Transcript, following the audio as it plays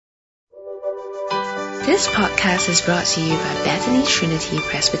This podcast is brought to you by Bethany Trinity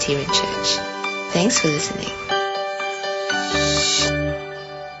Presbyterian Church. Thanks for listening.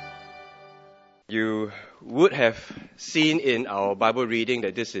 You would have seen in our Bible reading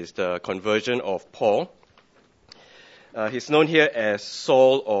that this is the conversion of Paul. He's known here as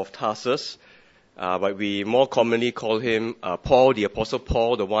Saul of Tarsus, but we more commonly call him Paul, the Apostle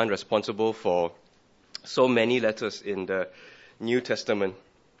Paul, the one responsible for so many letters in the New Testament.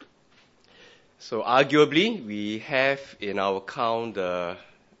 So arguably, we have in our account the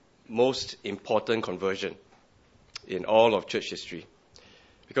most important conversion in all of church history.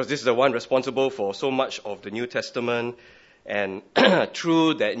 Because this is the one responsible for so much of the New Testament, and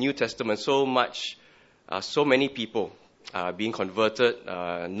through that New Testament, so many people being converted,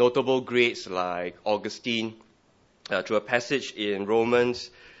 notable greats like Augustine, through a passage in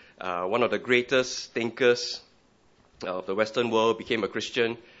Romans, one of the greatest thinkers of the Western world became a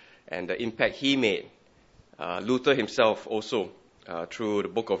Christian, and the impact he made. Luther himself also, through the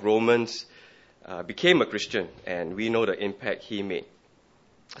book of Romans, became a Christian, and we know the impact he made.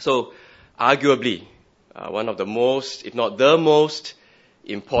 So, arguably, one of the most, if not the most,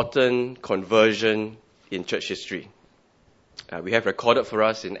 important conversion in church history. We have recorded for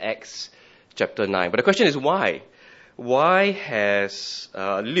us in Acts chapter 9. But the question is why? Why has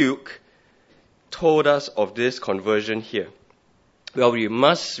Luke told us of this conversion here? Well, we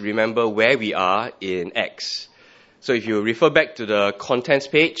must remember where we are in Acts. So if you refer back to the contents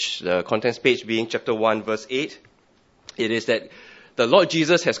page being chapter 1, verse 8, it is that the Lord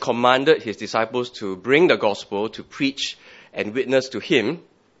Jesus has commanded his disciples to bring the gospel, to preach and witness to him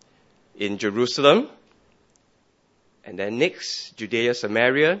in Jerusalem, and then next, Judea,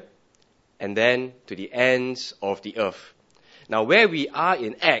 Samaria, and then to the ends of the earth. Now, where we are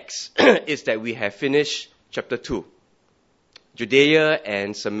in Acts is that we have finished chapter 2. Judea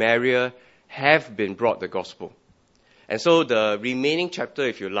and Samaria have been brought the gospel. And so the remaining chapter,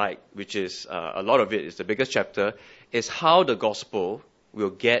 if you like, which is a lot of it, is the biggest chapter, is how the gospel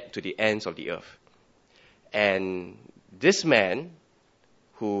will get to the ends of the earth. And this man,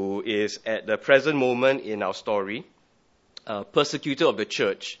 who is at the present moment in our story, persecutor of the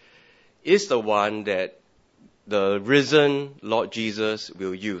church, is the one that the risen Lord Jesus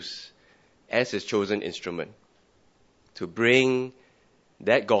will use as his chosen instrument to bring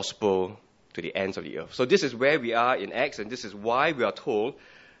that gospel to the ends of the earth. So this is where we are in Acts, and this is why we are told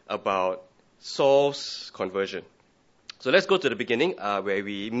about Saul's conversion. So let's go to the beginning, where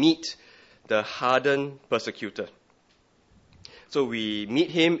we meet the hardened persecutor. So we meet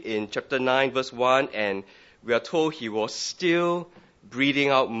him in chapter 9, verse 1, and we are told he was still breathing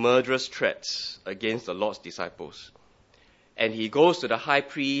out murderous threats against the Lord's disciples. And he goes to the high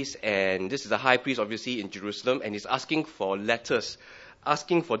priest, and this is the high priest obviously in Jerusalem, and he's asking for letters,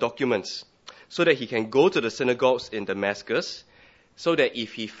 asking for documents, so that he can go to the synagogues in Damascus, so that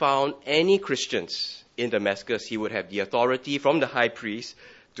if he found any Christians in Damascus, he would have the authority from the high priest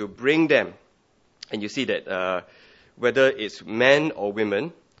to bring them. And you see that whether it's men or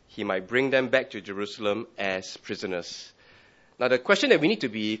women, he might bring them back to Jerusalem as prisoners. Now the question that we need to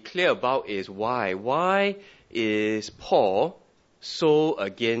be clear about is why? Why is Paul so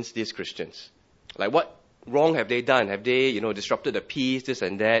against these Christians? Like, what wrong have they done? Have they, disrupted the peace, this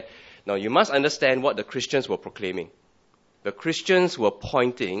and that? Now, you must understand what the Christians were proclaiming. The Christians were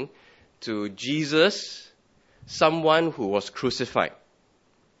pointing to Jesus, someone who was crucified,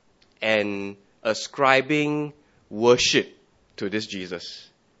 and ascribing worship to this Jesus.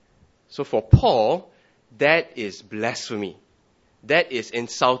 So for Paul, that is blasphemy. That is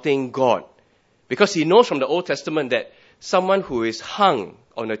insulting God. Because he knows from the Old Testament that someone who is hung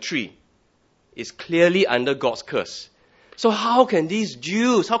on a tree is clearly under God's curse. So how can these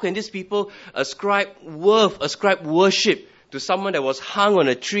Jews, how can these people ascribe worship to someone that was hung on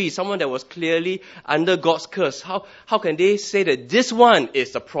a tree, someone that was clearly under God's curse? How can they say that this one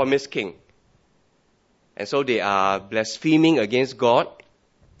is the promised king? And so they are blaspheming against God.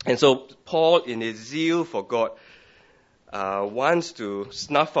 And so Paul, in his zeal for God, wants to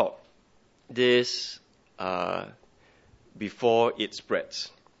snuff out this before it spreads.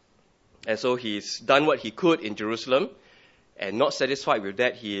 And so he's done what he could in Jerusalem, and not satisfied with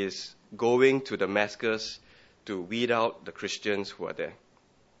that, he is going to Damascus to weed out the Christians who are there.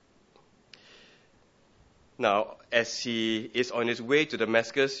 Now, as he is on his way to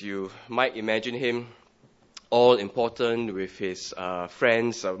Damascus, you might imagine him all important with his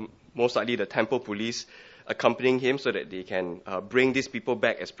friends, most likely the temple police, accompanying him so that they can bring these people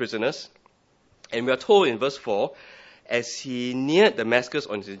back as prisoners. And we are told in verse 4, as he neared Damascus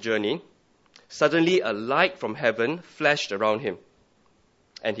on his journey, suddenly a light from heaven flashed around him.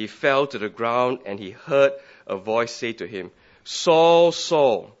 And he fell to the ground, and he heard a voice say to him, Saul,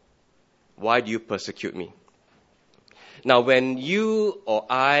 Saul, why do you persecute me? Now, when you or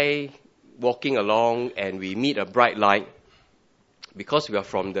I walking along and we meet a bright light, because we are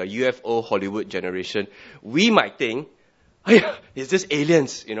from the UFO Hollywood generation, we might think, hey, is this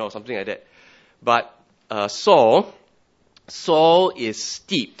aliens? Something like that. But Saul is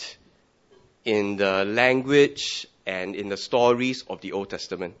steeped in the language and in the stories of the Old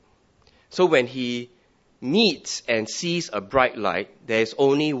Testament. So when he meets and sees a bright light, there is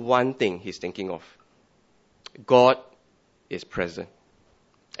only one thing he's thinking of. God is present.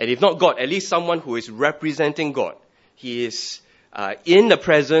 And if not God, at least someone who is representing God. He is in the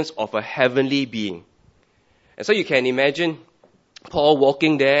presence of a heavenly being. And so you can imagine Paul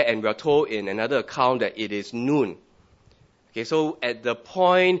walking there, and we are told in another account that it is noon. Okay, so at the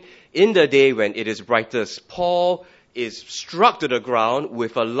point in the day when it is brightest, Paul is struck to the ground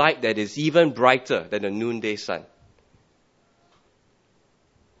with a light that is even brighter than the noonday sun.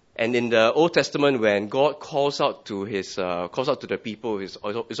 And in the Old Testament, when God calls out to the people, it's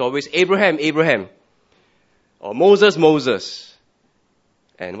always Abraham, Abraham, or Moses, Moses.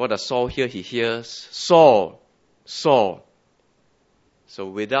 And what does Saul hear? He hears Saul, Saul. So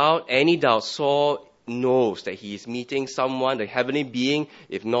without any doubt, Saul knows that he is meeting someone, the heavenly being,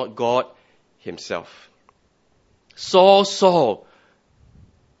 if not God himself. Saul, Saul.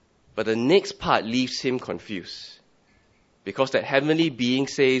 But the next part leaves him confused. Because that heavenly being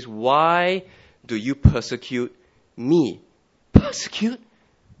says, why do you persecute me? Persecute?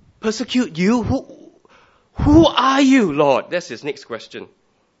 Persecute you? Who are you, Lord? That's his next question.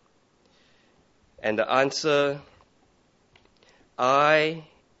 And the answer, I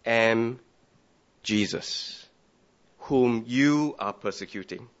am Jesus, whom you are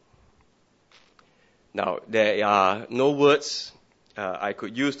persecuting. Now, there are no words I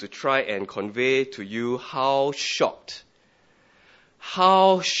could use to try and convey to you how shocked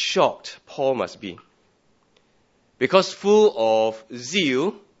Paul must be. Because full of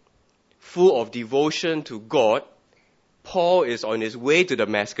zeal, full of devotion to God, Paul is on his way to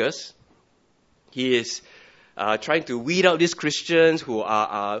Damascus. He is trying to weed out these Christians who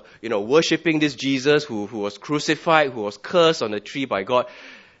are worshipping this Jesus who was crucified, who was cursed on a tree by God.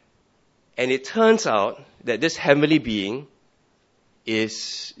 And it turns out that this heavenly being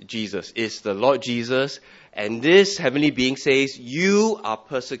is Jesus, is the Lord Jesus. And this heavenly being says, you are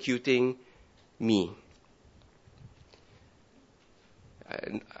persecuting me.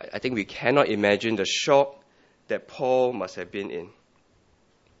 I think we cannot imagine the shock that Paul must have been in.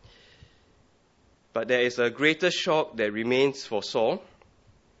 But there is a greater shock that remains for Saul,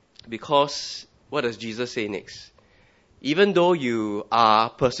 because what does Jesus say next? Even though you are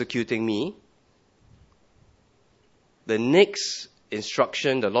persecuting me, the next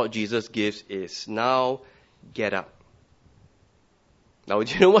instruction the Lord Jesus gives is, now get up. Now,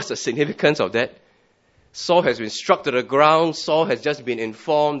 do you know what's the significance of that? Saul has been struck to the ground. Saul has just been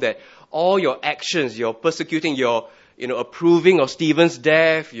informed that all your actions, your persecuting, your approving of Stephen's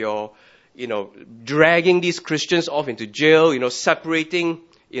death, your dragging these Christians off into jail, separating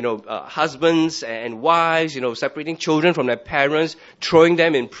husbands and wives, separating children from their parents, throwing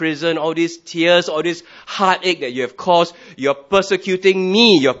them in prison, all these tears, all this heartache that you have caused, you're persecuting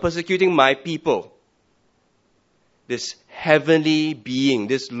me, you're persecuting my people. This heavenly being,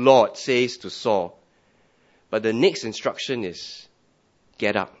 this Lord says to Saul. But the next instruction is,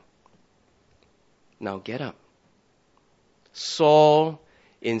 get up. Now get up. Saul,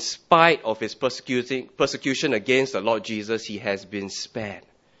 in spite of his persecution against the Lord Jesus, he has been spared.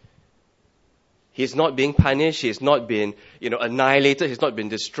 He's not being punished. He's not been, annihilated. He's not been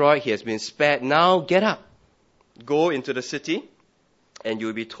destroyed. He has been spared. Now get up. Go into the city and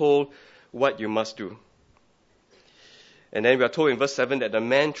you'll be told what you must do. And then we are told in verse 7 that the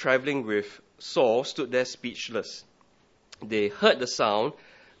men traveling with Saul stood there speechless. They heard the sound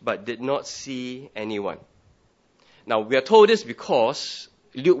but did not see anyone. Now we are told this because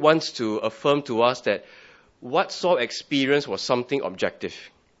Luke wants to affirm to us that what Saul experienced was something objective.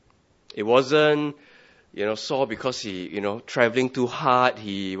 It wasn't, Saul because he, traveling too hard,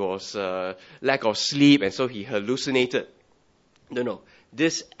 he was lack of sleep, and so he hallucinated. No.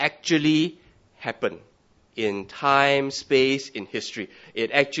 This actually happened in time, space, in history.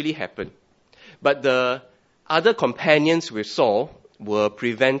 It actually happened. But the other companions with Saul were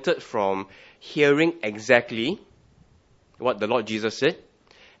prevented from hearing exactly what the Lord Jesus said,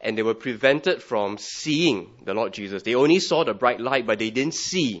 and they were prevented from seeing the Lord Jesus. They only saw the bright light, but they didn't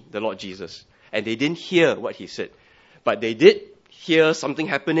see the Lord Jesus. And they didn't hear what he said. But they did hear something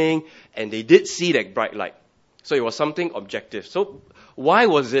happening, and they did see that bright light. So it was something objective. So Why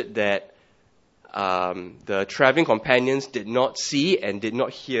was it that the traveling companions did not see and did not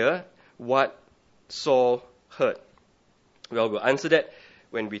hear what Saul heard? Well, we'll answer that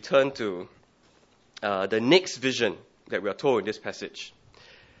when we turn to the next vision that we are told in this passage.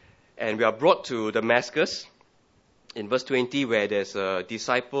 And we are brought to Damascus in verse 20, where there's a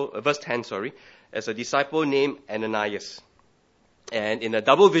disciple, verse 10, there's a disciple named Ananias. And in a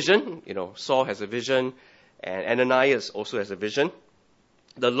double vision, Saul has a vision and Ananias also has a vision.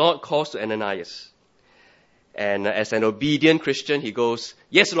 The Lord calls to Ananias. And as an obedient Christian, he goes,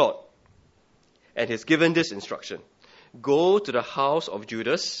 "Yes, Lord." And he's given this instruction: "Go to the house of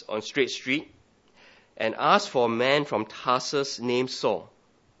Judas on Straight Street and ask for a man from Tarsus named Saul."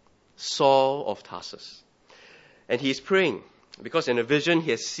 Saul of Tarsus. And he's praying because in a vision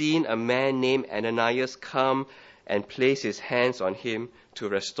he has seen a man named Ananias come and place his hands on him to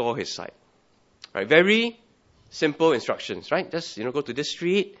restore his sight. Right? Very simple instructions, right? Just, go to this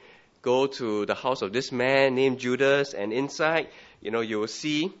street, go to the house of this man named Judas, and inside, you will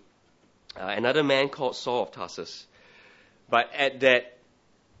see another man called Saul of Tarsus. But at that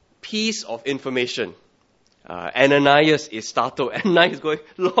piece of information, Ananias is startled. Ananias is going,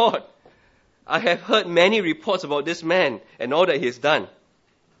 "Lord, I have heard many reports about this man and all that he's done."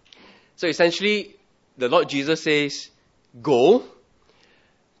 So essentially, the Lord Jesus says, "Go."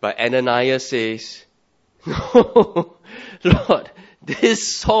 But Ananias says, "No, Lord,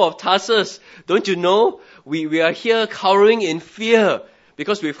 this Saul of Tarsus, don't you know? We are here cowering in fear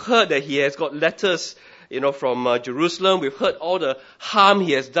because we've heard that he has got letters, from Jerusalem. We've heard all the harm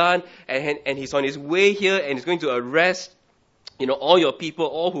he has done, and he's on his way here, and he's going to arrest, all your people,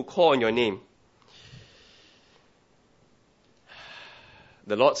 all who call on your name."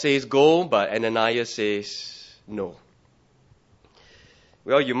 The Lord says, "Go," but Ananias says, "No."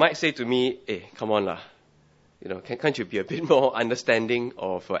 Well, you might say to me, "Hey, come on lah. Can't you be a bit more understanding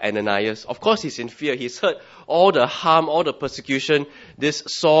of Ananias?" Of course he's in fear. He's heard all the harm, all the persecution this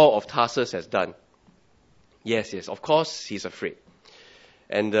Saul of Tarsus has done. Yes, of course he's afraid.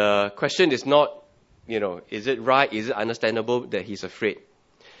 And the question is not, is it right, is it understandable that he's afraid?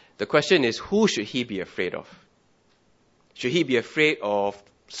 The question is, who should he be afraid of? Should he be afraid of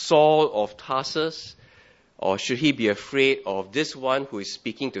Saul of Tarsus? Or should he be afraid of this one who is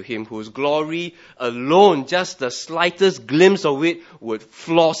speaking to him, whose glory alone, just the slightest glimpse of it, would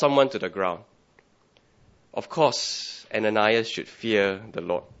floor someone to the ground? Of course, Ananias should fear the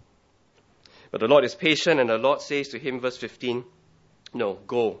Lord. But the Lord is patient, and the Lord says to him, verse 15, "No,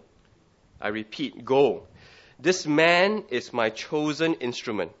 go." I repeat, "Go. This man is my chosen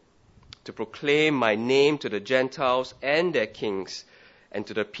instrument to proclaim my name to the Gentiles and their kings and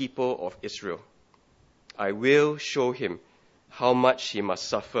to the people of Israel. I will show him how much he must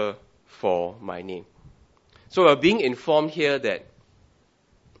suffer for my name." So we're being informed here that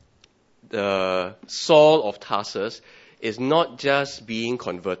the Saul of Tarsus is not just being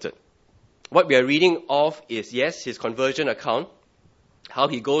converted. What we are reading of is, yes, his conversion account, how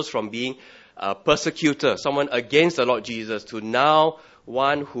he goes from being a persecutor, someone against the Lord Jesus, to now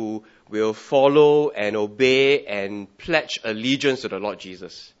one who will follow and obey and pledge allegiance to the Lord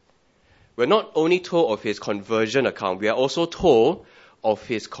Jesus. We're not only told of his conversion account, we are also told of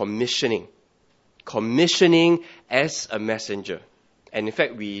his commissioning as a messenger. And in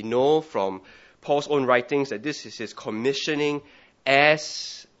fact, we know from Paul's own writings that this is his commissioning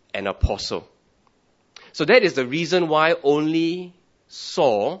as an apostle. So that is the reason why only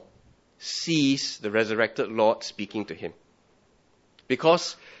Saul sees the resurrected Lord speaking to him.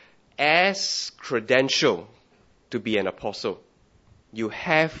 Because as credentialed to be an apostle, you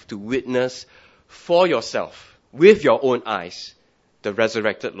have to witness for yourself, with your own eyes, the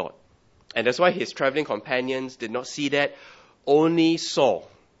resurrected Lord. And that's why his traveling companions did not see that. Only Saul,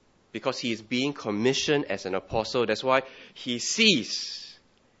 because he is being commissioned as an apostle, that's why he sees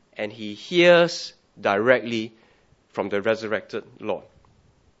and he hears directly from the resurrected Lord.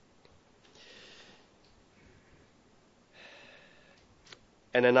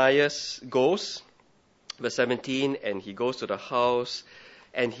 Ananias goes, verse 17, and he goes to the house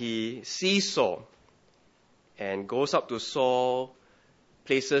and he sees Saul and goes up to Saul,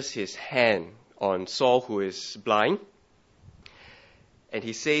 places his hand on Saul who is blind, and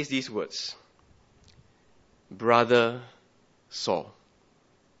he says these words, "Brother Saul."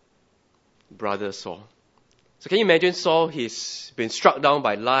 Brother Saul. So can you imagine Saul? He's been struck down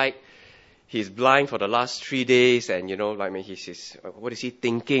by light. He's blind for the last 3 days, and he's what is he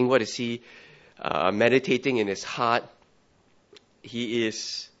thinking? What is he meditating in his heart? He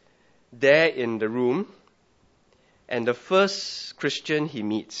is there in the room, and the first Christian he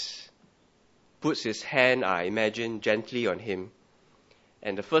meets puts his hand, I imagine, gently on him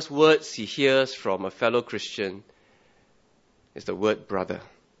And the first words he hears from a fellow Christian is the word brother.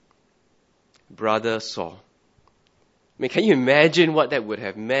 Brother Saul. I mean, can you imagine what that would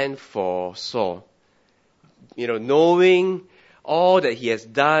have meant for Saul? Knowing all that he has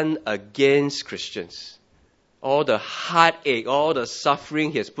done against Christians. All the heartache, all the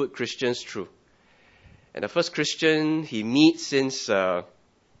suffering he has put Christians through. And the first Christian he meets since,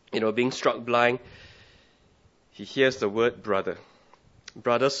 being struck blind, he hears the word brother.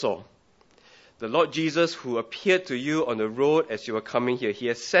 Brother Saul. The Lord Jesus who appeared to you on the road as you were coming here, he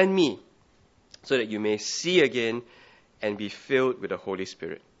has sent me so that you may see again and be filled with the Holy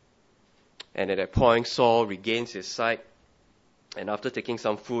Spirit. And at that point, Saul regains his sight, and after taking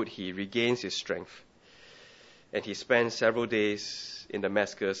some food, he regains his strength. And he spends several days in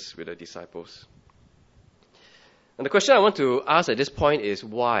Damascus with the disciples. And the question I want to ask at this point is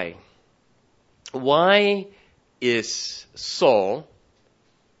why? Why is Saul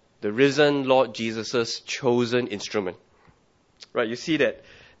the risen Lord Jesus' chosen instrument? Right, you see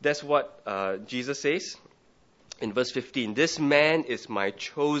that's what Jesus says in verse 15. This man is my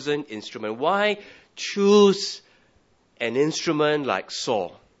chosen instrument. Why choose an instrument like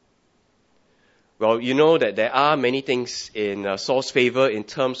Saul? Well, you know that there are many things in Saul's favor in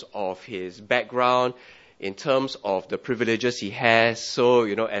terms of his background, in terms of the privileges he has. So,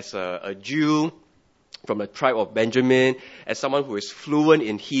 as a Jew from the tribe of Benjamin, as someone who is fluent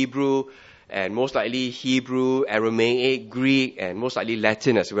in Hebrew, and most likely Hebrew, Aramaic, Greek, and most likely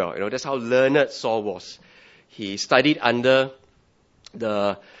Latin as well. That's how learned Saul was. He studied under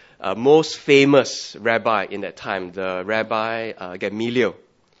the most famous rabbi in that time, the Rabbi Gamaliel.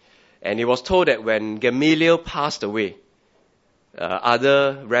 And he was told that when Gamaliel passed away,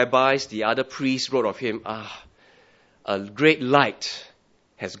 other rabbis, the other priests wrote of him, a great light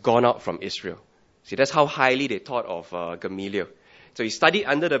has gone out from Israel. See, that's how highly they thought of Gamaliel. So he studied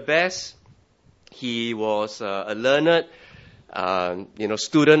under the best. He was a learned,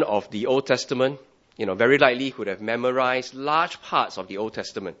 student of the Old Testament. Very likely could have memorized large parts of the Old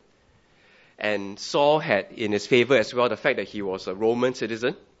Testament. And Saul had in his favor as well the fact that he was a Roman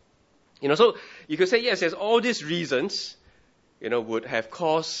citizen. So you could say, yes, there's all these reasons, would have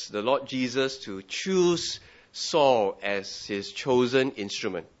caused the Lord Jesus to choose Saul as his chosen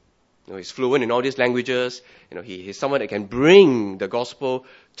instrument. He's fluent in all these languages. He's someone that can bring the gospel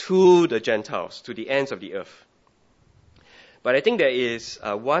to the Gentiles, to the ends of the earth. But I think there is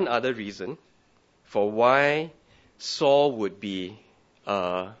one other reason for why Saul would be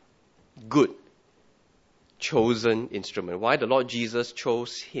a good chosen instrument. Why the Lord Jesus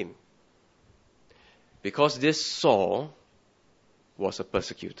chose him. Because this Saul was a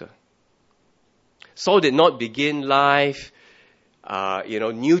persecutor. Saul did not begin life,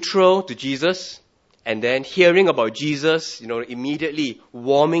 neutral to Jesus, and then hearing about Jesus, immediately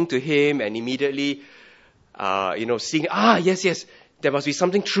warming to him and immediately, seeing, yes, there must be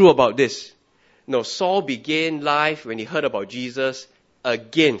something true about this. No, Saul began life when he heard about Jesus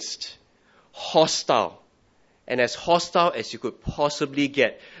against, hostile, and as hostile as you could possibly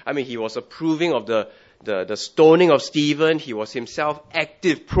get. I mean, he was approving of the stoning of Stephen. He was himself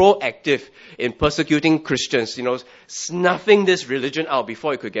proactive in persecuting Christians, snuffing this religion out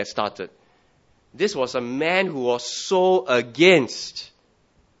before it could get started. This was a man who was so against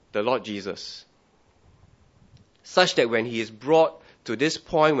the Lord Jesus, such that when he is brought to this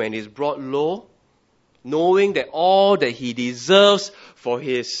point, when he is brought low, knowing that all that he deserves for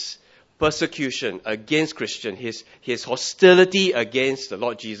his persecution against Christian, his hostility against the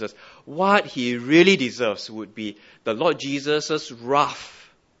Lord Jesus, what he really deserves would be the Lord Jesus' wrath.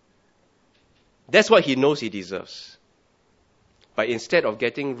 That's what he knows he deserves. But instead of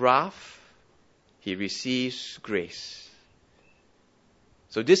getting wrath, he receives grace.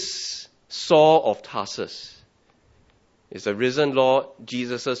 So this Saul of Tarsus is the risen Lord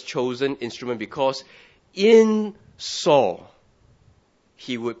Jesus' chosen instrument, because in Saul,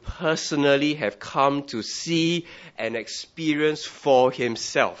 he would personally have come to see and experience for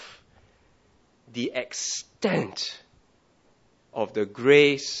himself the extent of the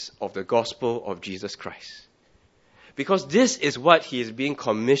grace of the gospel of Jesus Christ. Because this is what he is being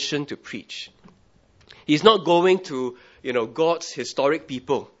commissioned to preach. He's not going to, God's historic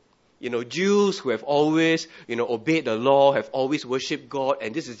people. Jews who have always, obeyed the law, have always worshipped God,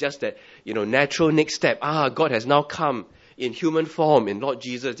 and this is just that, natural next step. God has now come in human form in Lord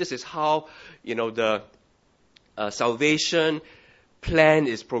Jesus. This is how, the salvation plan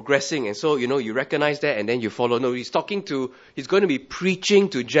is progressing. And so, you recognize that and then you follow. No, he's going to be preaching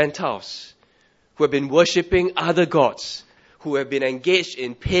to Gentiles who have been worshipping other gods, who have been engaged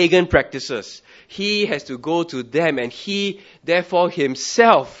in pagan practices. He has to go to them, and he, therefore,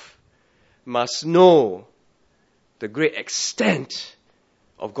 himself must know the great extent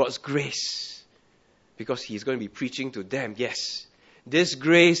of God's grace, because he's going to be preaching to them. Yes, this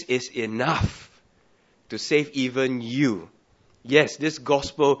grace is enough to save even you. Yes, this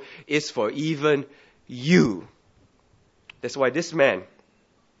gospel is for even you. That's why this man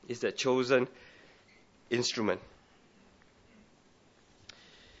is the chosen instrument.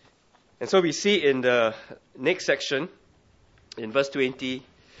 And so we see in the next section, in verse 20,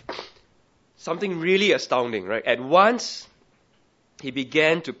 something really astounding, right? At once, he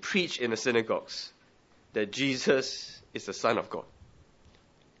began to preach in the synagogues that Jesus is the Son of God.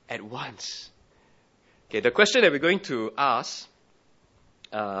 At once. Okay, the question that we're going to ask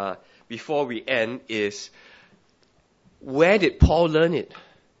before we end is, where did Paul learn it?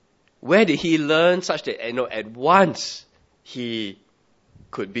 Where did he learn such that, at once he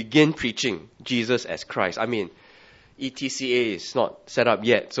could begin preaching Jesus as Christ? I mean, ETCA is not set up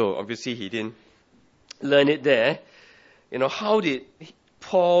yet, so obviously he didn't learn it there. How did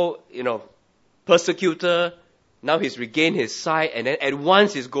Paul, persecutor, now he's regained his sight, and then at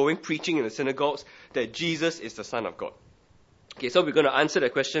once he's going preaching in the synagogues that Jesus is the Son of God? Okay, so we're going to answer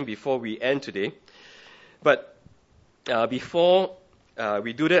that question before we end today. But before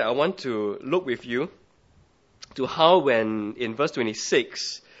we do that, I want to look with you to how, when in verse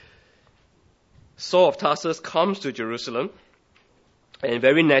 26, Saul of Tarsus comes to Jerusalem, and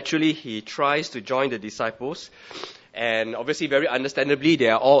very naturally he tries to join the disciples, and obviously very understandably they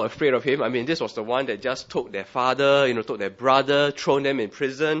are all afraid of him. I mean, this was the one that just took their father, took their brother, thrown them in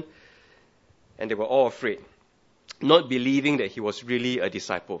prison, and they were all afraid, not believing that he was really a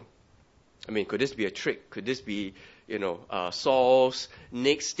disciple. I mean, could this be a trick? Could this be, Saul's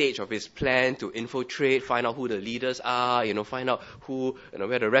next stage of his plan to infiltrate, find out who the leaders are, find out who,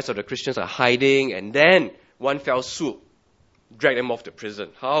 where the rest of the Christians are hiding, and then one fell swoop, drag them off to prison?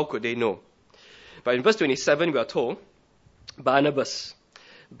 How could they know? But in verse 27, we are told, Barnabas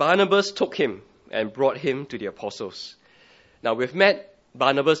took him and brought him to the apostles. Now, we've met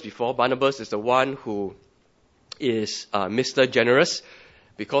Barnabas before. Barnabas is the one who is Mr. Generous,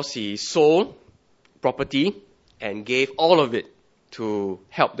 because he sold property and gave all of it to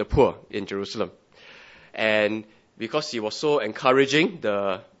help the poor in Jerusalem. And because he was so encouraging,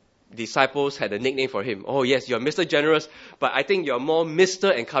 the disciples had a nickname for him. Oh yes, you're Mr. Generous, but I think you're more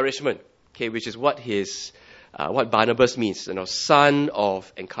Mr. Encouragement, okay, which is what what Barnabas means, son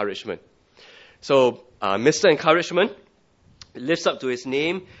of encouragement. So Mr. Encouragement lives up to his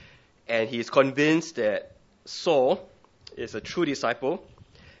name, and he is convinced that Saul is a true disciple,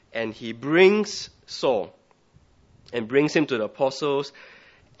 and he brings Saul and brings him to the apostles,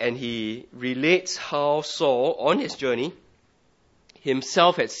 and he relates how Saul, on his journey,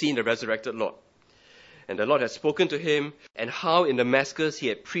 himself had seen the resurrected Lord. And the Lord had spoken to him, and how in Damascus he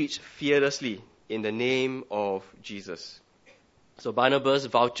had preached fearlessly in the name of Jesus. So Barnabas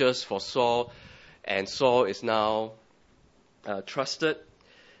vouches for Saul, and Saul is now trusted,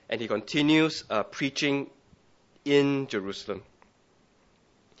 and he continues preaching in Jerusalem.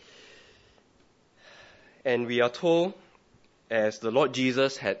 And we are told, as the Lord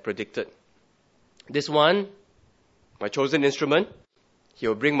Jesus had predicted, this one, my chosen instrument, he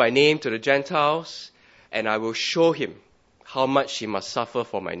will bring my name to the Gentiles, and I will show him how much he must suffer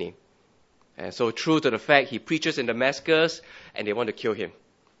for my name. And so, true to the fact, he preaches in Damascus, and they want to kill him.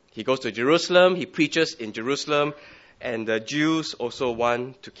 He goes to Jerusalem, he preaches in Jerusalem, and the Jews also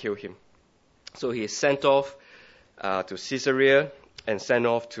want to kill him. So he is sent off to Caesarea and sent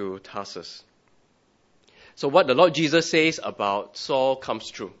off to Tarsus. So what the Lord Jesus says about Saul comes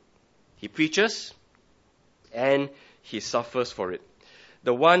true. He preaches and he suffers for it.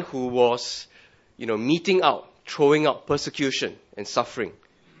 The one who was, meting out, throwing out persecution and suffering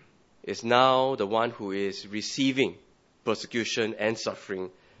is now the one who is receiving persecution and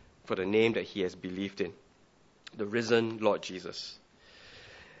suffering for the name that he has believed in, the risen Lord Jesus.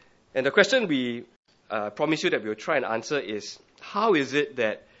 And the question we promise you that we'll try and answer is, how is it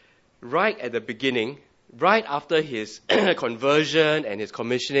that right at the beginning, right after his conversion and his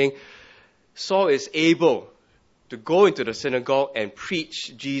commissioning, Saul is able to go into the synagogue and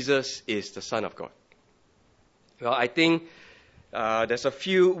preach Jesus is the Son of God? Well, I think there's a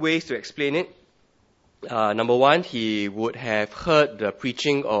few ways to explain it. Number one, he would have heard the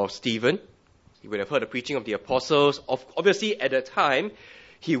preaching of Stephen. He would have heard the preaching of the apostles. Obviously, at that time,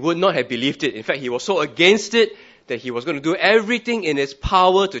 he would not have believed it. In fact, he was so against it that he was going to do everything in his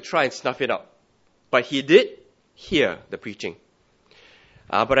power to try and snuff it out. But he did hear the preaching.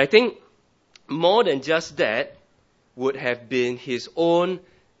 But I think more than just that, would have been his own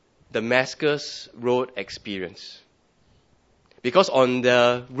Damascus Road experience. Because on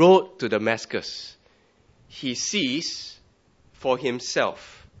the road to Damascus, he sees for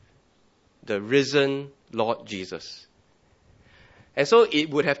himself the risen Lord Jesus. And so it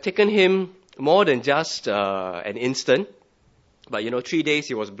would have taken him more than just an instant. But 3 days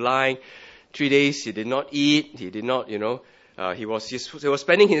he was blind. 3 days he did not eat. He did not, he was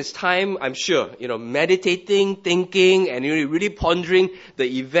spending his time, I'm sure, meditating, thinking, and really pondering the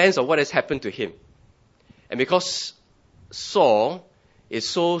events of what has happened to him. And because Saul is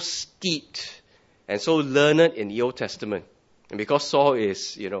so steeped and so learned in the Old Testament, and because Saul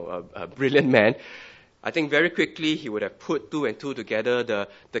is, a brilliant man, I think very quickly he would have put two and two together,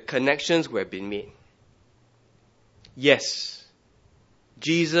 the connections would have been made. Yes,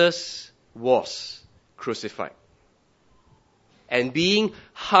 Jesus was crucified. And being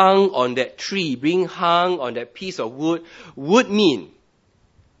hung on that tree, being hung on that piece of wood, would mean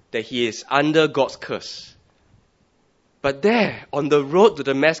that he is under God's curse. But there, on the road to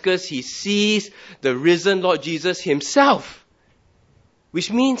Damascus, he sees the risen Lord Jesus himself.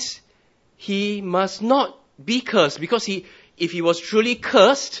 Which means he must not be cursed, because if he was truly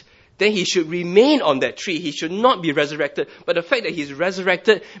cursed, then he should remain on that tree. He should not be resurrected. But the fact that he's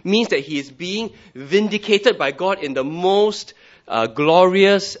resurrected means that he is being vindicated by God in the most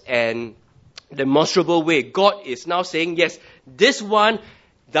glorious and demonstrable way. God is now saying, yes, this one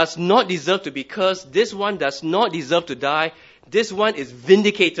does not deserve to be cursed. This one does not deserve to die. This one is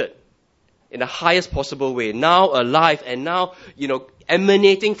vindicated in the highest possible way. Now alive and now,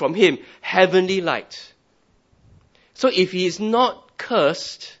 emanating from him, heavenly light. So if he is not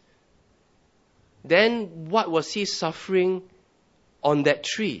cursed, then what was he suffering on that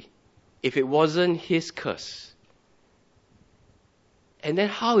tree if it wasn't his curse? And then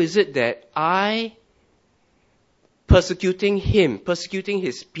how is it that I, persecuting him, persecuting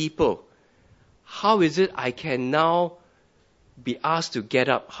his people, how is it I can now be asked to get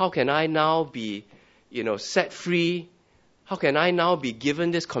up? How can I now be, set free? How can I now be given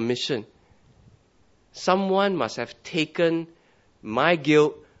this commission? Someone must have taken my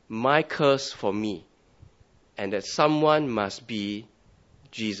guilt, my curse for me. And that someone must be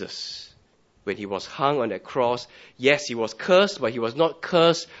Jesus. When he was hung on that cross, yes, he was cursed, but he was not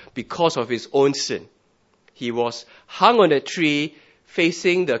cursed because of his own sin. He was hung on that tree,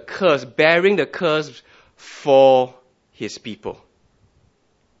 facing the curse, bearing the curse for his people.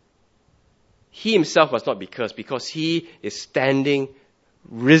 He himself must not be cursed because he is standing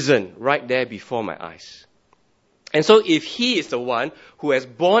risen right there before my eyes. And so if he is the one who has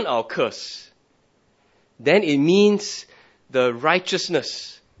borne our curse, then it means the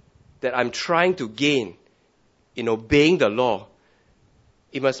righteousness that I'm trying to gain in obeying the law,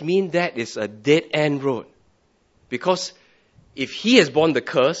 it must mean that is a dead-end road. Because if he has borne the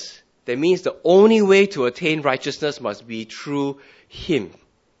curse, that means the only way to attain righteousness must be through him.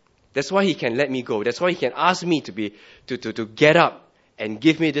 That's why he can let me go. That's why he can ask me to get up and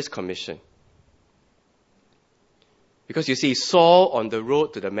give me this commission. Because you see, Saul on the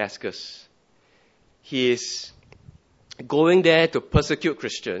road to Damascus, he is going there to persecute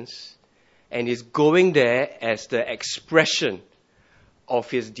Christians, and he's going there as the expression of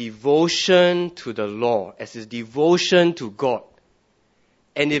his devotion to the law, as his devotion to God.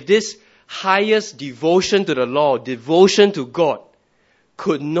 And if this highest devotion to the law, devotion to God,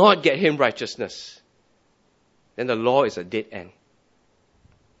 could not get him righteousness, then the law is a dead end.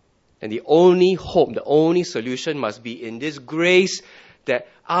 And the only hope, the only solution must be in this grace that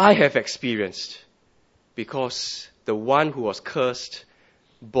I have experienced, because the one who was cursed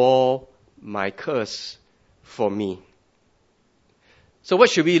bore my curse for me. So what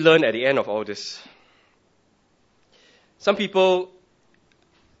should we learn at the end of all this? Some people,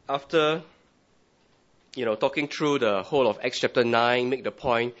 after talking through the whole of Acts chapter 9, make the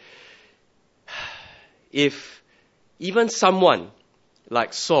point, if even someone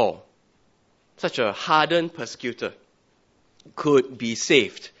like Saul, such a hardened persecutor, could be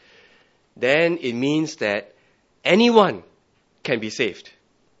saved, then it means that anyone can be saved.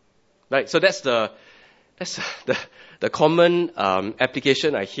 Right? So that's the common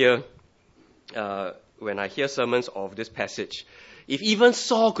application I hear when I hear sermons of this passage. If even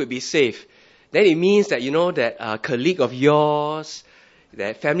Saul could be saved, then it means that, that a colleague of yours,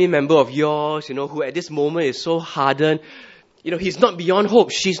 that family member of yours, who at this moment is so hardened, he's not beyond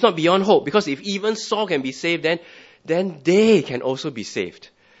hope, she's not beyond hope. Because if even Saul can be saved, then they can also be saved.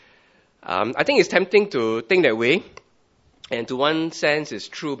 I think it's tempting to think that way. And to one sense it's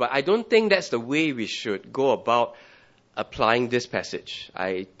true, but I don't think that's the way we should go about applying this passage.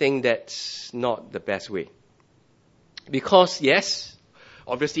 I think that's not the best way. Because, yes,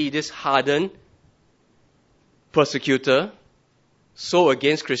 obviously this hardened persecutor, so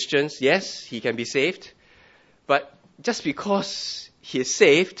against Christians, yes, he can be saved. But just because he is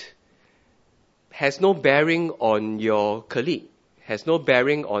saved has no bearing on your colleague, has no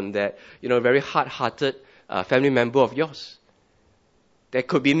bearing on that, very hard-hearted family member of yours. There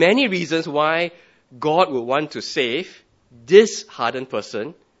could be many reasons why God would want to save this hardened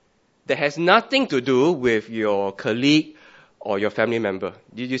person that has nothing to do with your colleague or your family member.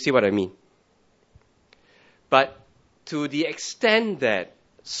 Do you see what I mean? But to the extent that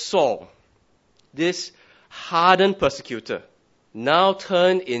Saul, this hardened persecutor, now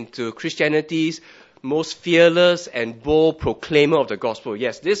turned into Christianity's most fearless and bold proclaimer of the gospel.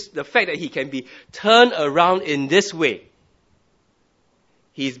 Yes, the fact that he can be turned around in this way.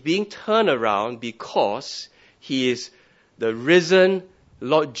 He's being turned around because he is the risen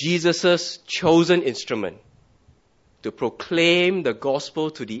Lord Jesus' chosen instrument to proclaim the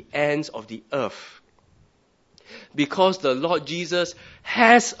gospel to the ends of the earth. Because the Lord Jesus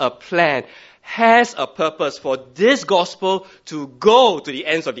has a plan, has a purpose for this gospel to go to the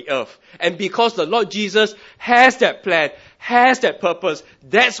ends of the earth. And because the Lord Jesus has that plan, has that purpose,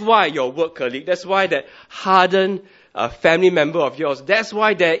 that's why your work colleague, that's why that hardened family member of yours, that's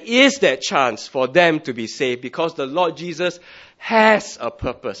why there is that chance for them to be saved, because the Lord Jesus has a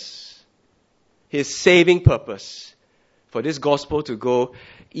purpose, His saving purpose, for this gospel to go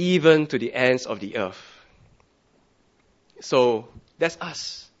even to the ends of the earth. So that's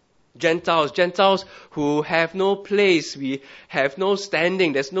us, Gentiles who have no place, we have no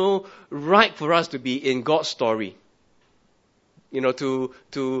standing, there's no right for us to be in God's story. To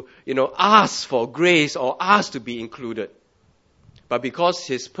ask for grace or ask to be included. But because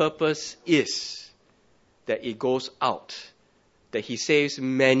His purpose is that it goes out, that He saves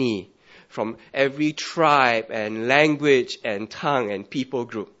many from every tribe and language and tongue and people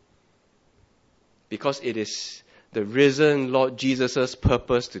group. Because it is the risen Lord Jesus'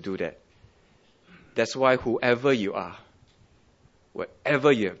 purpose to do that. That's why whoever you are,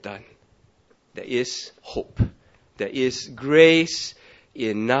 whatever you have done, there is hope. There is grace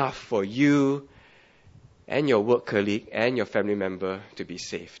enough for you and your work colleague and your family member to be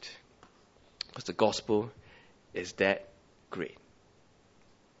saved. Because the gospel is that great.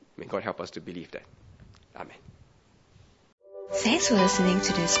 May God help us to believe that. Amen. Thanks for listening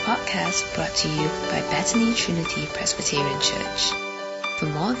to this podcast brought to you by Bethany Trinity Presbyterian Church. For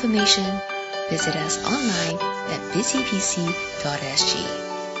more information, visit us online at busypc.sg.